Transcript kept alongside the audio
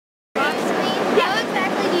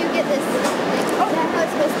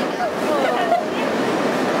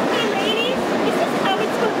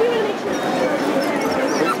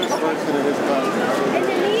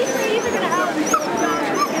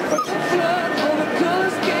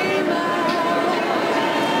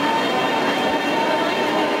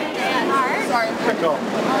go.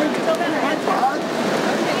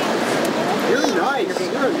 You're nice.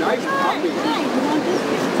 You're a nice puppy.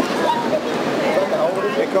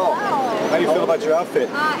 Hey, Cole. How do you feel about your outfit?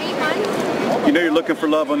 8 months. You know you're looking for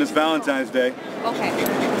love on this Valentine's Day. Okay.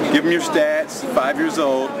 Give them your stats. 5 years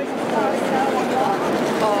old.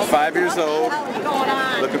 5 years old.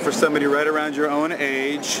 Looking for somebody right around your own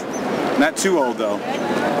age. Not too old though.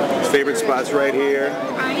 His favorite spot's right here.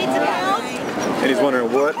 And he's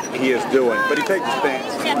wondering what he is doing. But he takes his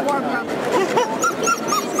pants.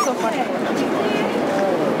 So funny.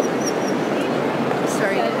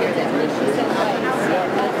 Sorry to hear that.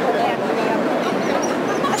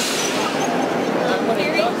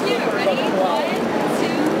 Ready? 1, 2,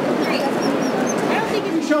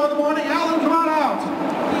 3. Show of the morning. Alan, come on out.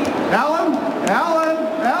 Alan, Alan,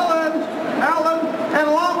 Alan, Alan. And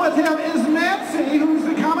along with him is Nancy, who's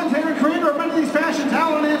the commentator, creator of many of these fashions.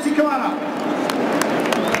 Alan, Nancy, come on up.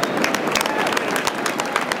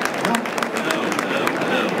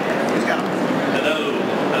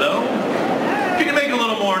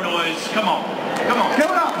 Come on. Come on. Give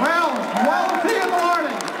it up. Well, Walty in the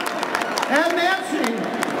morning. And Nancy.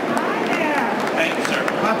 Hi there. Thank you, sir.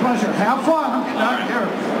 My pleasure. Have fun. Right.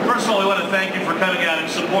 First of all, we want to thank you for coming out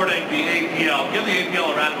and supporting the APL. Give the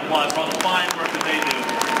APL a round of applause for all the fine work that they do.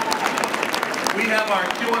 We have our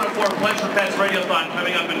Q104 Pledge for Pets Radiothon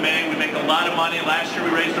coming up in May. We make a lot of money. Last year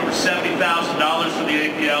we raised over $70,000 for the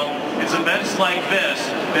APL. It's events like this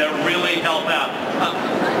that really help out.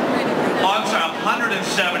 I'm sorry,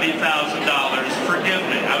 $170,000. Forgive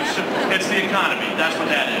me. It's the economy. That's what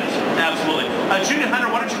that is. Absolutely. Judy Hunter,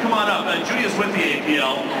 why don't you come on up? Judy is with the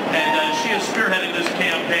APL, and she is spearheading this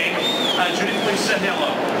campaign. Judy, please say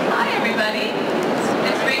hello. Hi, everybody.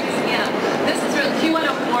 It's great to see you. This is really,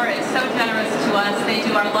 Q104 is so generous to us. They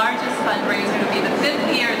do our largest fundraiser. It'll be the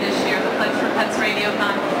 5th year this year, the Pledge for Pets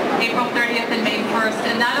Radiothon, April 30th and May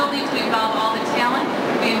 1st. And not only do we involve all the talent,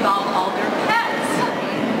 we involve all their pets.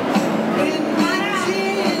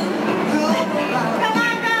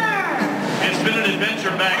 It's been an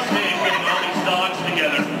adventure backstage getting all these dogs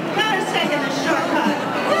together. Cutter's taking a shortcut.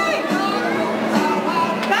 Hey!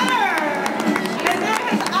 Cutter! And then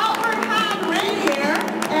his outward hound reindeer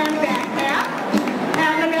and backpack.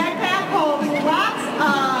 And the backpack holds lots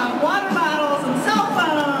of water bottles and cell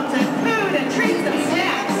phones and food and treats and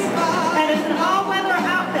snacks. And it's an all-weather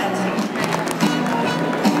outfit.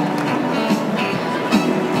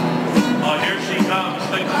 Oh, here she comes,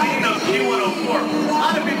 the queen of Q104. A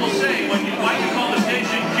lot of people say, why do you call the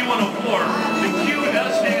station Q104? The Q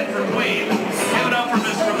does stand for queen. Give it up for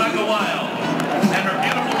Miss Rebecca Wild and her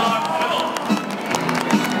beautiful dog, Phil.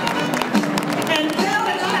 And Phil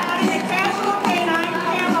is having a casual canine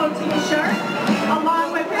camo t-shirt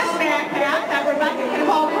along with his backpack that Rebecca can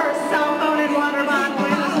hold her cell phone and water bottle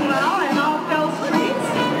in as well, and all Phil's treats.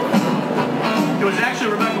 It was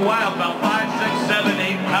actually Rebecca Wild about 5, 6, 7,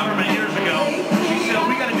 8, however many years ago. She said,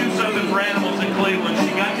 we got to do something for animals in Cleveland. She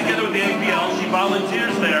got together with the APL. She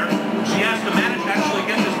volunteers there. She asked the manager to actually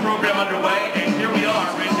get this program underway, and here we are,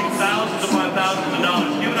 raising thousands upon thousands of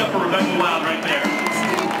dollars. Give it up for Rebecca Wild right there.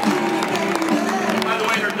 By the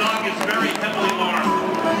way, her dog is very heavily armed.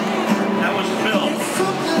 That was Phil.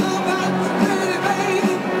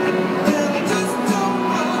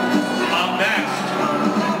 Up next,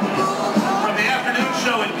 from the afternoon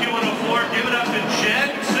show at Q104, give it up to Jen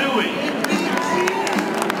Suey.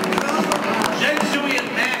 Jen Suey and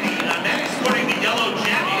Manny. Manny's sporting the yellow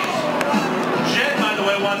jammies. Jen, by the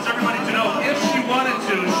way, wants everybody to know if she wanted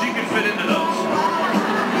to, she could fit into those.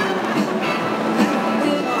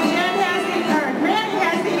 Manny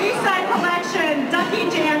has the Eastside Collection Ducky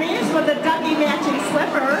Jammies with the Ducky matching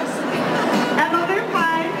slippers. And the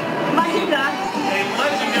Lupine Lucky Duck. A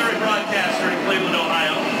legendary broadcaster in Cleveland,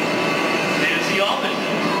 Ohio, Nancy Alden.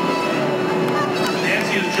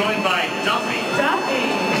 Nancy is joined by Duffy.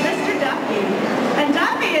 Duffy, Mr. Duffy. And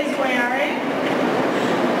Duffy is wearing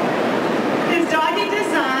his doggy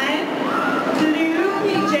design, blue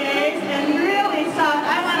PJs, and really soft,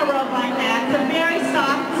 I want a robe like that, it's a very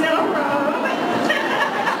soft little robe.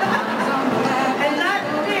 And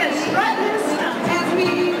Duffy is strutting his stuff.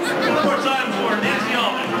 One more time for Nancy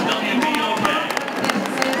Alden from WBOK.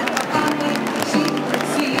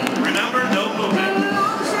 Remember, no movement.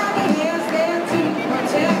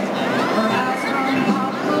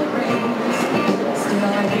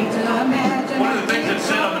 One of the things that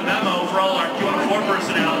said on the memo for all our Q104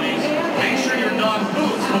 personalities, make sure your dog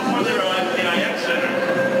moves before they arrive at the IX Center.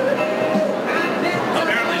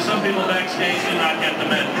 Apparently some people backstage did not get the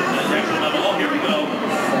extra memo. Oh, here we go.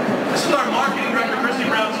 This is our marketing director, Christy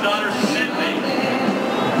Brown's daughter, Sydney.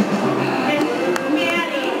 And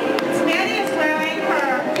Manny is wearing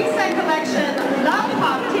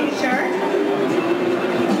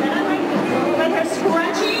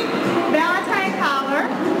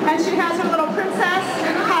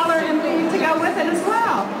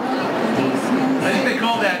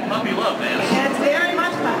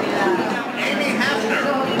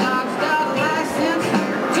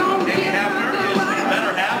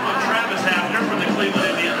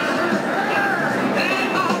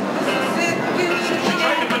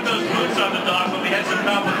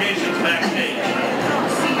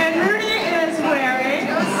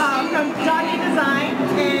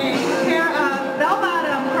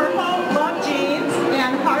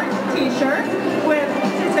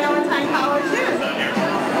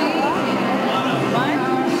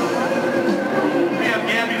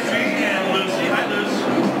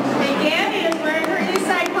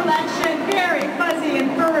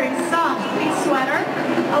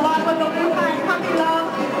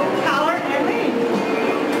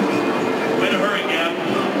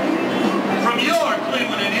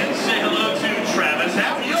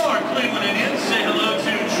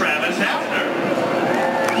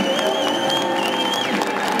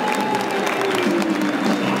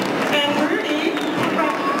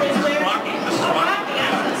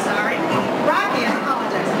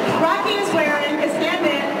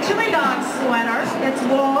sweater. It's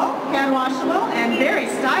wool, hand washable, and very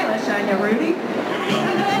stylish on you, Rudy.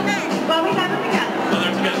 Well, we have them together. Well,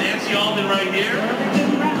 there's got Nancy Alden right here,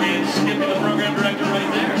 and Skippy, the program director,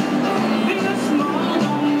 right there.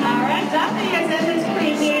 All right, Duffy is in his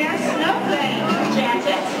premier snowflake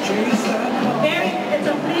jacket. It's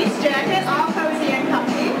a fleece jacket, all cozy and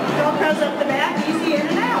comfy. Velcro's up the back, easy in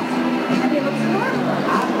and out. And he looks adorable.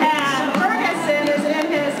 And Ferguson is in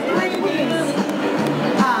his three-piece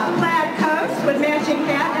plaid coat with matching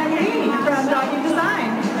hat and beanie from Doggy Design.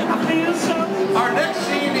 Our next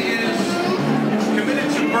scene is committed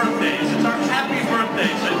to birthdays. It's our happy birthday.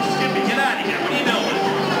 So Skippy, get out of here. What are you doing?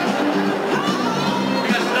 We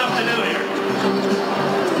got stuff to do here.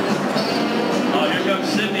 Oh, here comes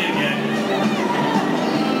Sydney again.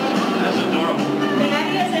 That's adorable.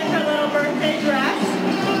 Maddie is in her little birthday dress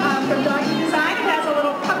from Doggy Design. It has a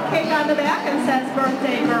little cupcake on the back and says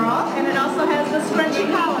birthday girl. And it also has the scrunchy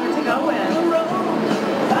collar to go with.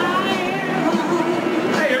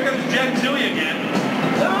 Hey, here comes Jen Toohey again.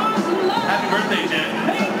 Happy birthday, Jen.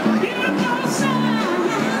 And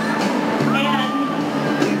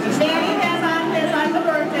Danny has on his I'm the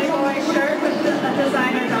Birthday Boy shirt with the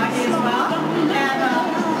designer Doggy as well. And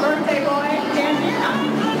birthday boy, Daniela.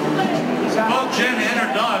 Both Jen and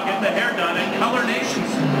her dog get the hair done in Color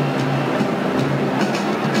Nations.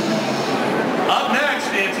 Up next,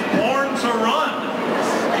 it's Born to Run.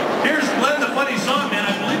 Here's Glenn, the funny song man.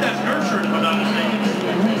 I believe that's Gertrude, if I'm not mistaken.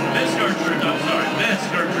 Miss Gertrude, I'm sorry. Miss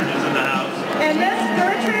Gertrude is in the house. And Miss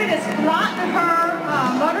Gertrude is flaunting her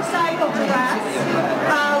motorcycle dress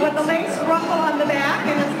with the lace ruffle on the back.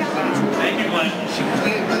 And it's got... Thank you, Glenn.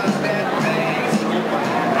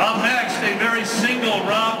 Up next, a very single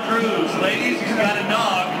Rob Cruz. Ladies, he's got a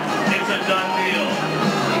dog. It's a done deal.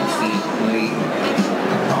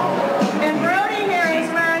 And Brody here is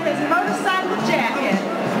wearing his motorcycle jacket.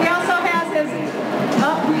 He also has his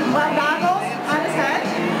goggles on his head.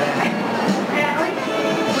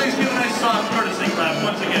 Please give a nice soft courtesy clap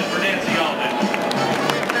once again for Nancy Alden.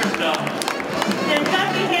 There's Duff. And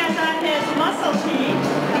Duffy has on his muscle tee.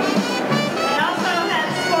 He also has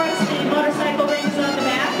sports the motorcycle rings on the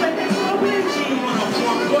back with his little blue jeans.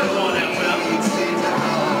 104.1 FM.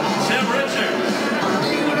 Tim Richards.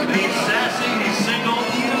 He's sassy, he's single,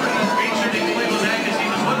 featured in Cleveland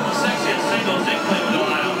Magazine as one of the sexiest singles in Cleveland,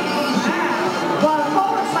 Ohio. Well,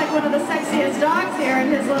 Cole looks like one of the sexiest dogs here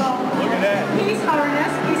in his little peace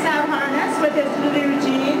out harness with his blue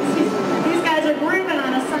jeans. These guys are grooving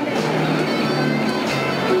on a Sunday.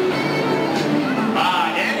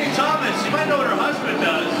 Annie Thomas, you might know what her husband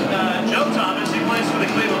does. Joe Thomas, he plays for the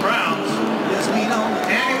Cleveland Browns.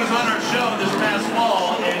 Annie was on our show this past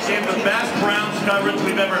fall and gave the best Browns coverage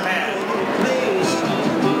we've ever had.